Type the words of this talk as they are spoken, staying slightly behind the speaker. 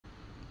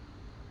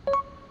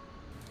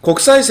国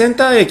際セン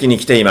ター駅に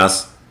来ていま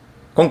す。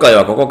今回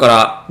はここか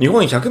ら日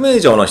本100名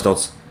城の一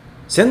つ、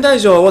仙台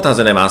城を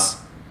訪ねま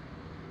す。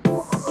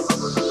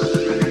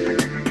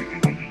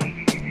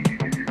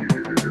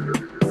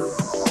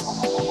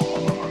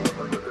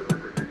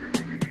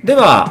で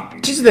は、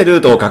地図でル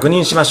ートを確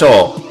認しまし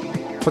ょ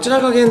う。こちら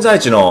が現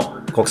在地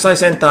の国際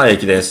センター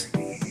駅です。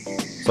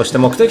そして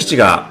目的地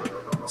が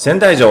仙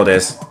台城で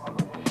す。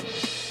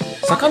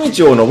坂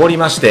道を登り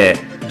まして、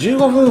15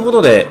分ほ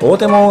どで大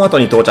手門跡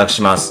に到着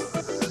します。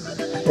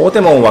大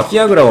手門脇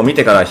櫓を見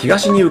てから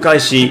東に迂回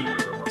し、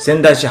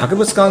仙台市博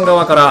物館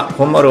側から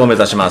本丸を目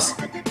指します。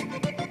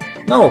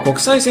なお、国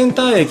際セン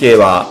ター駅へ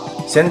は、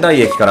仙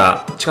台駅か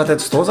ら地下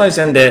鉄東西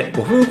線で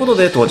5分ほど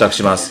で到着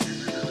します。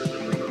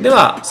で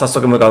は、早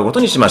速向かうこと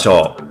にしまし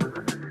ょ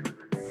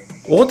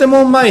う。大手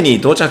門前に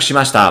到着し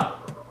ました。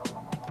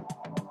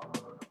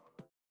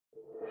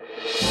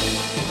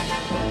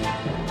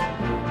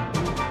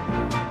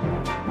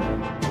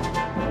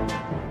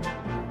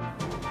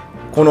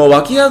この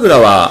脇櫓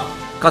は、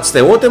かつ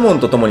て大手門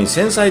とともに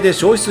戦災で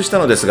焼失した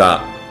のです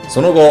が、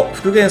その後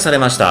復元され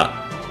ました。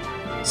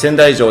仙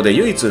台城で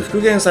唯一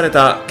復元され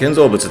た建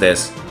造物で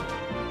す。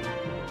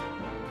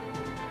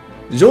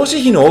城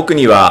址碑の奥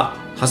には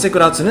長谷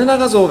倉常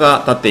長像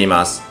が立ってい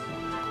ます。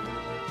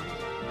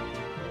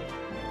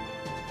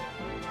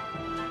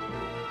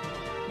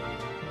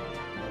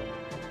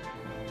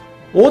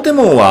大手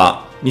門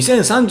は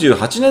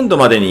2038年度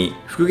までに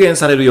復元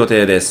される予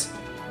定で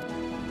す。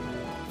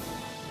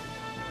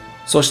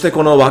そして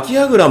この脇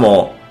櫓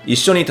も一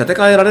緒に建て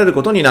替えられる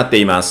ことになって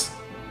います。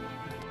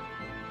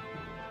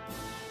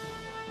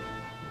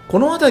こ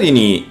の辺り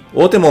に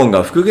大手門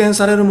が復元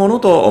されるも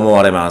のと思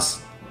われま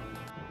す。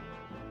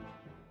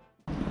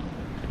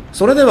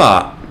それで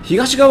は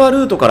東側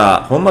ルートか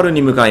ら本丸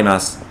に向かいま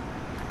す。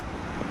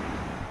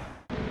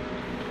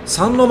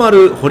三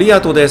丸堀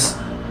跡です。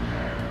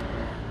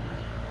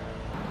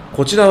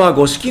こちらは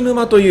五色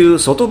沼という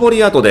外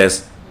堀跡で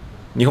す。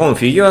日本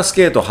フィギュアス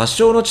ケート発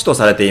祥の地と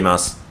されていま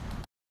す。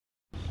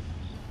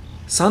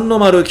三の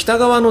丸北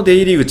側の出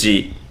入り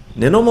口、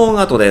根の門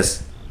跡で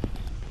す。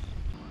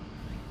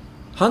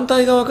反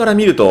対側から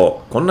見る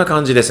とこんな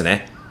感じです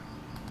ね。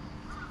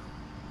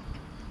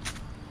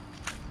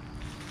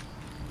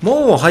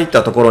門を入っ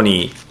たところ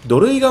に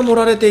土塁が盛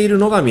られている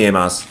のが見え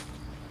ます。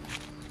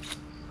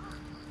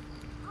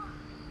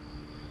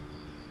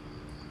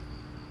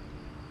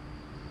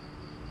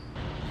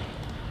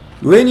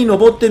上に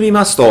登ってみ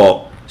ます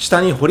と、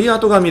下に堀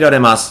跡が見られ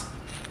ます。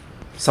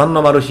三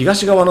の丸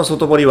東側の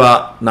外堀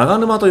は長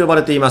沼と呼ば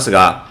れています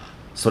が、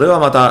それは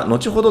また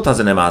後ほど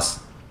尋ねま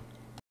す。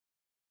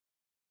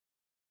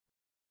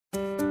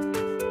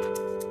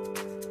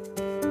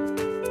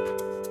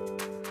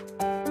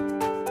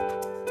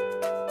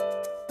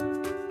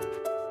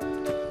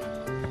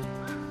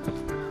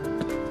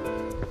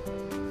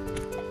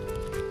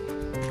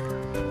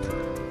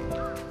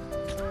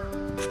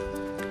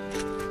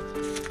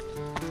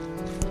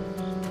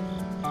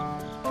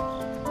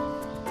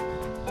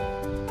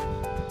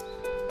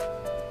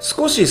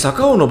少し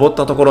坂を登っ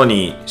たところ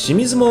に清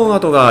水門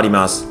跡があり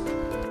ます。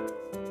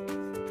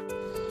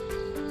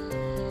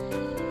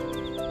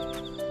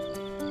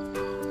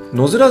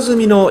野面積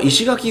みの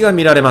石垣が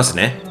見られます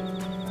ね。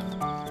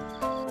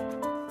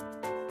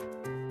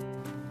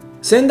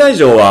仙台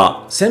城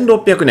は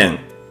1600年、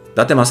伊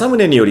達政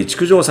宗により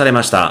築城され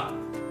ました。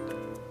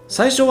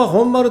最初は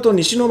本丸と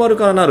西の丸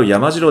からなる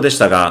山城でし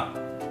たが、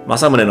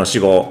政宗の死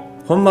後、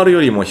本丸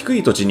よりも低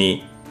い土地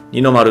に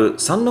二の丸、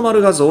三の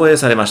丸が造営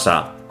されまし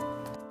た。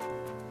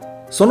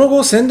その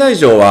後、仙台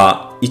城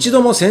は一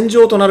度も戦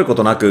場となるこ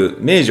となく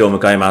明治を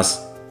迎えま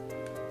す。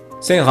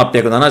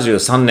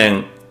1873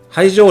年、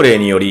廃城令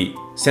により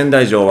仙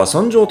台城は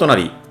損城とな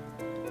り、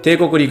帝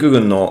国陸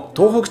軍の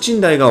東北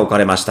鎮台が置か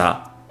れまし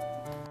た。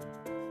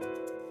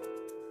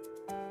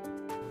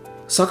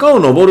坂を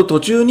登る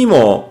途中に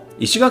も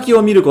石垣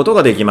を見ること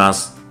ができま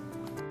す。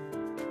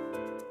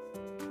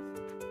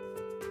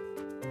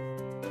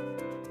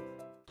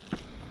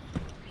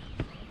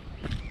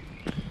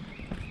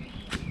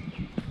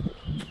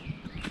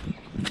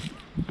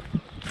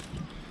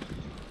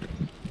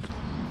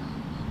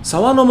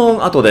沢の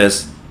門跡で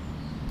す。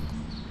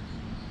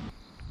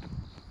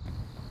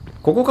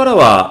ここから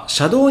は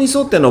車道に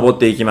沿って登っ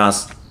ていきま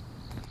す。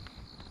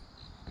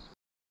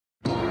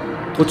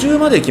途中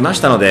まで来ま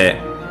したの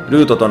で、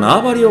ルートと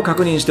縄張りを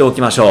確認してお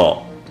きまし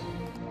ょう。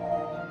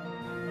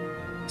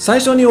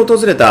最初に訪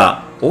れ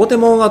た大手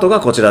門跡が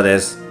こちらで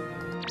す。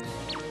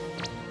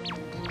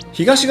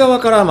東側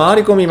から回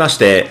り込みまし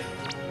て、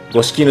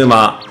五色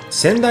沼、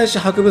仙台市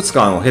博物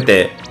館を経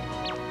て、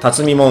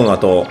辰巳門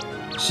跡、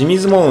清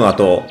水門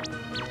跡、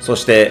そ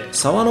して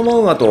沢の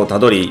門跡をた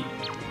どり、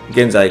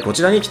現在こ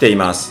ちらに来てい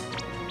ます。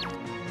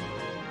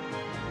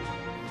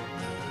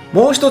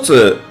もう一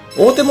つ、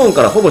大手門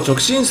からほぼ直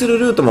進する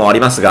ルートもあり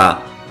ます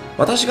が、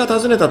私が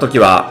訪ねた時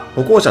は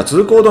歩行者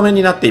通行止め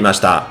になっていまし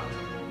た。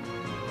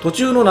途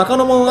中の中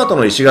野門跡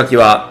の石垣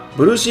は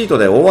ブルーシート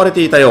で覆われ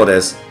ていたよう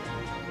です。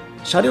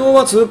車両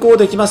は通行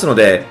できますの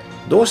で、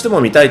どうして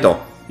も見たいと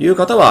いう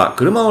方は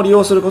車を利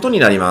用することに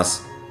なりま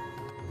す。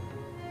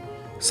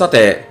さ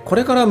て、こ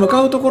れから向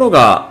かうところ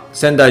が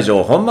仙台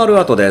城本丸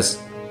跡で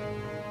す。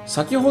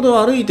先ほ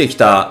ど歩いてき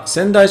た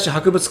仙台市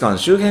博物館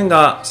周辺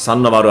が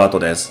三の丸跡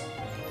です。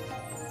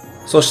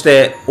そし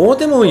て大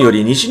手門よ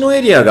り西の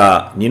エリア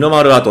が二の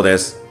丸跡で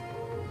す。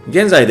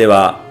現在で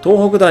は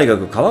東北大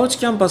学川内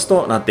キャンパス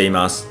となってい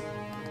ます。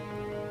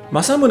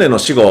政宗の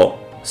死後、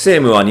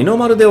政務は二の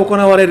丸で行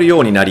われる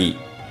ようになり、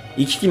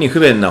行き来に不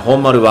便な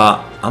本丸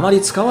はあま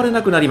り使われ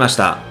なくなりまし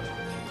た。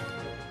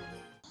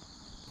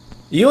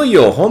いよい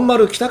よ本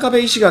丸北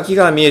壁石垣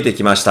が見えて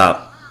きまし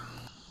た。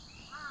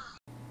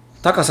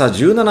高さ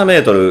17メ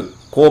ートル、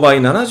勾配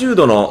70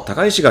度の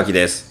高石垣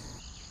です。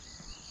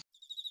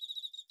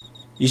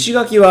石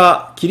垣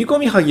は切り込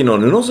み萩の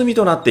布積み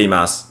となってい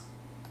ます。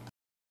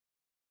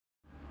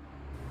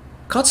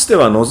かつて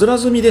は野面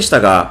積みでした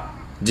が、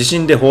地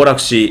震で崩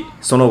落し、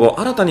その後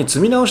新たに積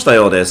み直した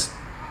ようで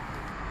す。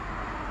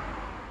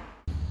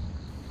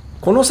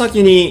この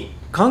先に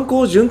観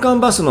光循環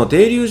バスの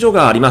停留所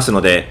があります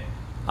ので、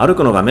歩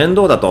くのが面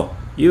倒だと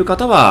いう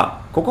方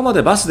は、ここま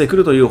でバスで来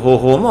るという方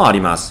法もあり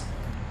ます。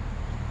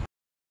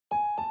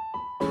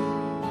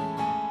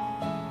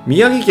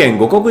宮城県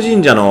護国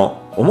神社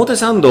の表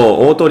参道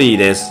大鳥居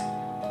です。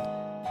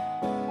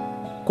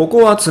ここ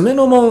は詰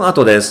の門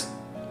跡です。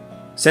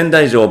仙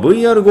台城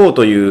VR-GO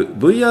という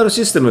VR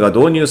システムが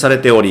導入され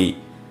ており、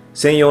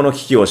専用の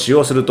機器を使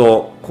用する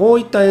と、こう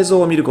いった映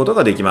像を見ること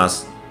ができま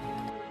す。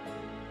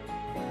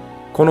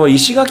この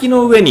石垣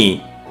の上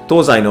に、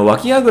東西の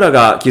脇櫓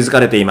が築か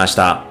れていまし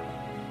た。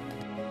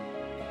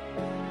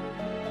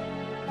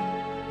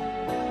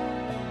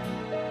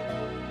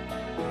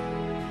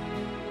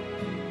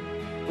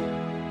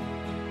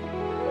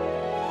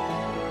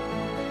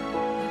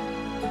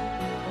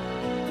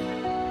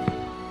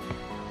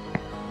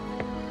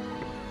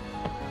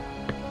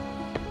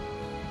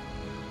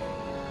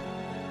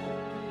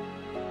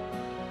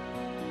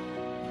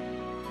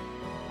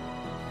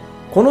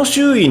この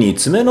周囲に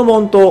詰の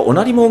門と御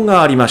成門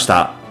がありまし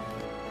た。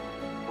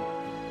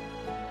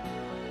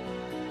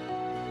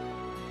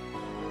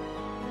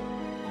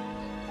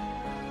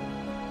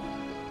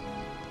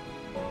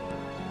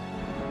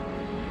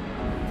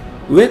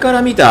上か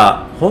ら見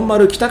た本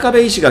丸北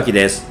壁石垣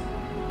です。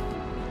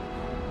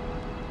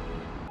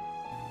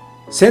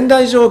仙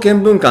台城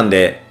見聞館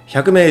で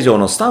100名以上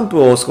のスタンプ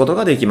を押すこと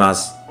ができま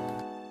す。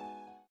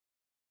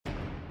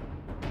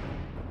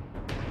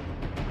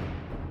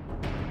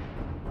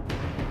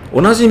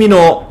おなじみ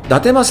の伊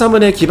達政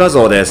宗騎馬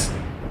像です。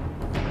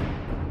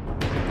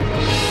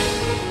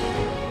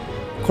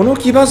この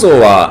騎馬像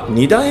は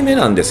2代目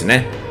なんです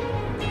ね。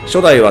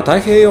初代は太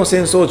平洋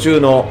戦争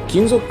中の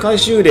金属回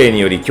収令に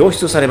より供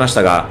出されまし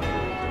たが、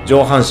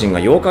上半身が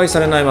溶解さ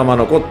れないまま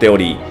残ってお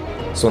り、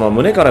その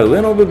胸から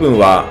上の部分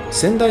は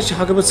仙台市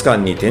博物館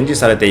に展示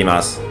されてい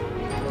ます。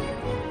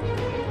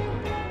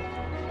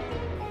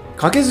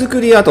掛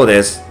造り跡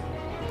です。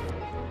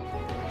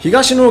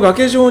東の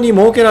崖上に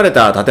設けられ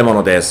た建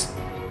物です。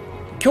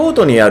京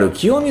都にある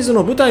清水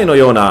の舞台の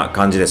ような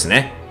感じです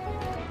ね。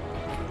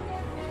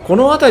こ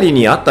の辺り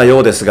にあったよ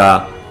うです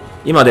が、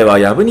今では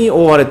藪に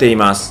覆われてい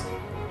ます。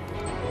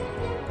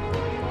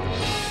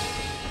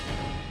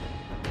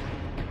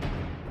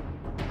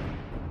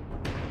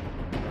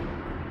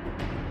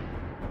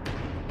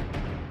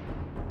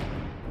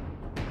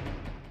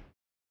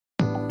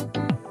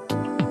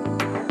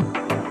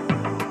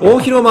大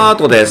広間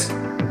跡です。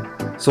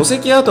礎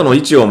石跡の位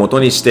置を元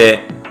にし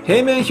て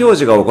平面表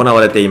示が行わ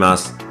れていま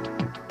す。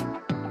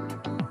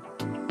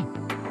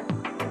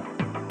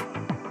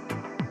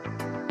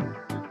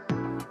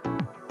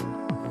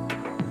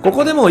こ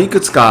こでもい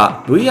くつ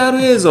か VR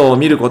映像を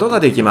見ること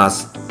ができま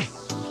す。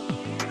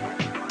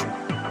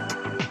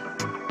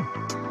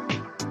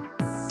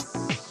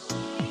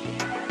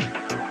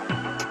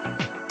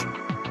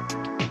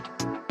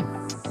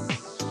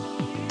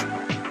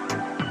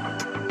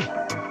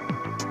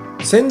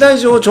仙台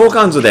城長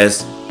官図で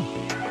す。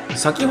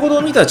先ほ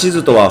ど見た地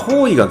図とは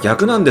方位が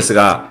逆なんです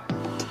が、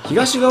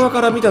東側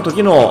から見た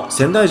時の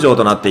仙台城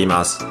となってい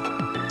ます。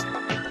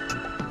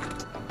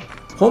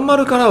本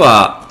丸から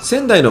は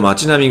仙台の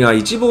街並みが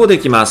一望で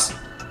きます。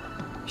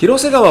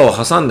広瀬川を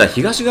挟んだ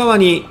東側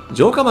に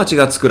城下町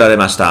が作られ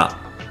ました。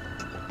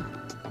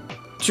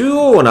中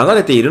央を流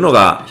れているの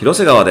が広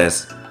瀬川で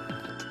す。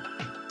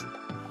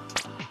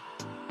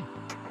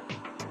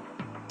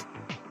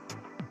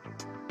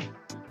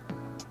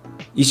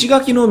石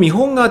垣の見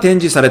本が展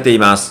示されてい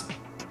ます。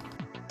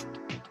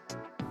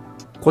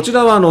こち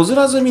らは野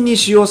面積みに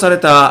使用され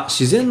た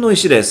自然の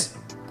石です。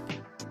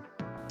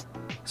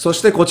そ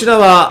してこちら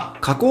は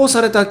加工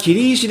された切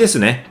り石です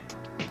ね。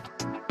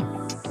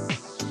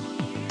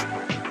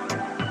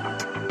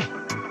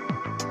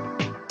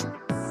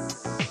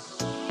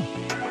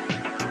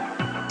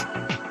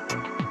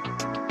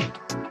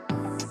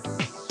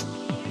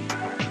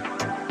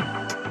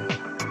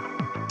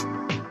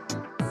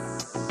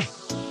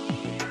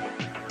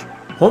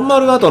本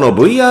丸跡の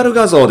VR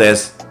画像で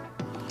す。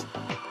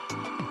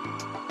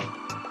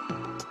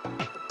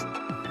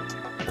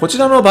こち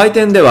らの売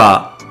店で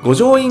は御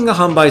城印が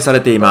販売さ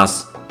れていま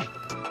す。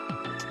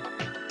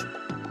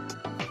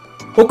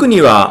奥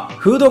には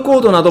フードコ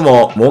ートなど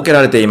も設け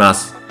られていま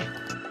す。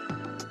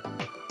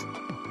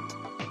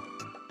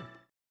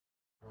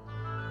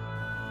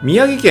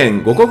宮城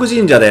県護国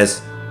神社で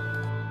す。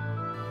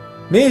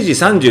明治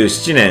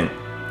37年、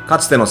か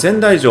つての仙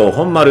台城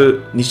本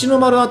丸西の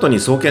丸跡に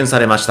創建さ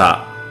れまし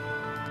た。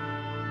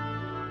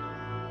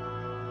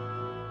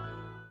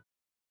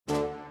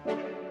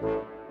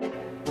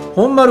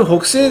本丸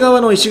北西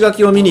側の石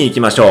垣を見に行き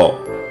ましょ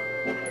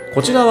う。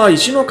こちらは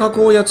石の加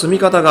工や積み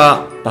方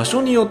が場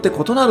所によって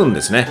異なるん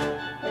ですね。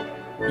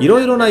いろ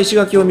いろな石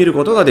垣を見る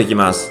ことができ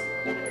ます。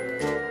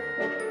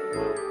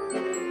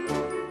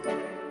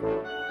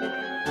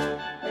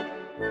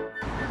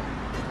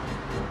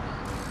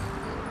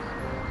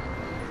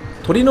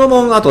鳥の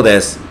門跡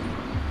です。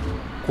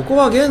ここ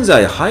は現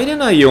在入れ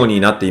ないよう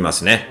になっていま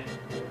すね。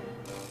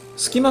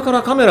隙間か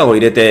らカメラを入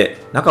れて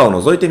中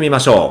を覗いてみま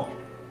しょ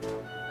う。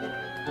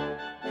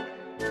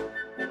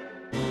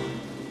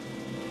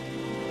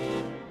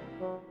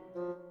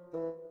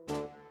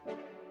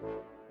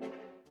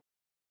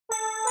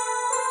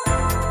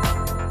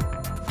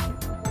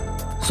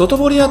外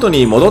堀跡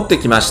に戻って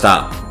きまし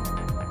た。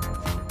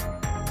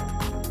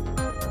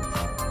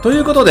とい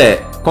うこと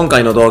で今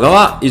回の動画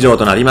は以上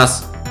となりま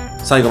す。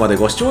最後まで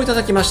ご視聴いた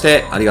だきまし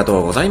てありがと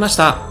うございまし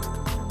た。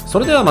そ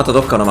れではまた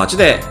どこかの街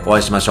でお会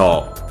いしまし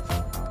ょう。